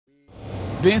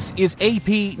This is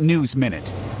AP News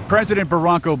Minute. President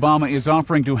Barack Obama is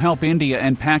offering to help India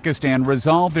and Pakistan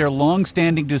resolve their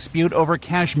long-standing dispute over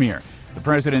Kashmir. The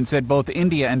president said both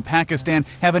India and Pakistan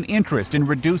have an interest in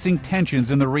reducing tensions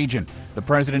in the region. The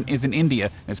president is in India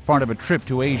as part of a trip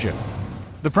to Asia.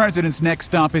 The president's next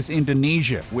stop is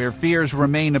Indonesia, where fears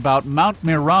remain about Mount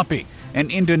Merapi.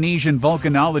 An Indonesian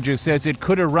volcanologist says it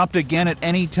could erupt again at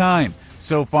any time.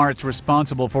 So far, it's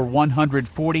responsible for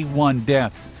 141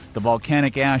 deaths. The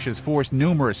volcanic ash has forced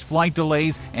numerous flight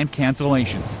delays and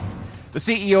cancellations. The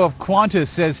CEO of Qantas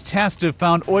says tests have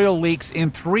found oil leaks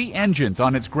in 3 engines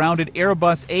on its grounded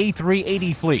Airbus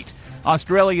A-380 fleet.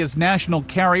 Australia's national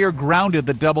carrier grounded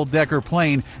the double-decker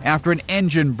plane after an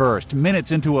engine burst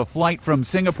minutes into a flight from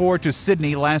Singapore to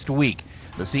Sydney last week.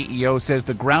 The CEO says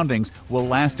the groundings will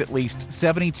last at least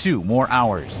 72 more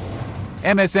hours.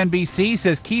 MSNBC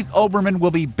says Keith Olbermann will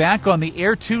be back on the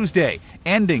air Tuesday,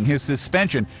 ending his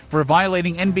suspension for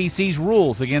violating NBC's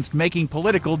rules against making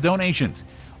political donations.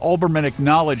 Olbermann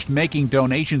acknowledged making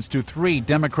donations to 3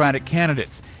 Democratic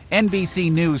candidates.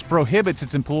 NBC News prohibits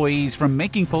its employees from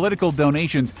making political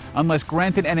donations unless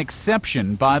granted an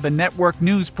exception by the network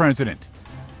news president.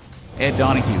 Ed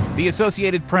Donahue, The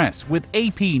Associated Press, with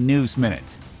AP News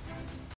Minute.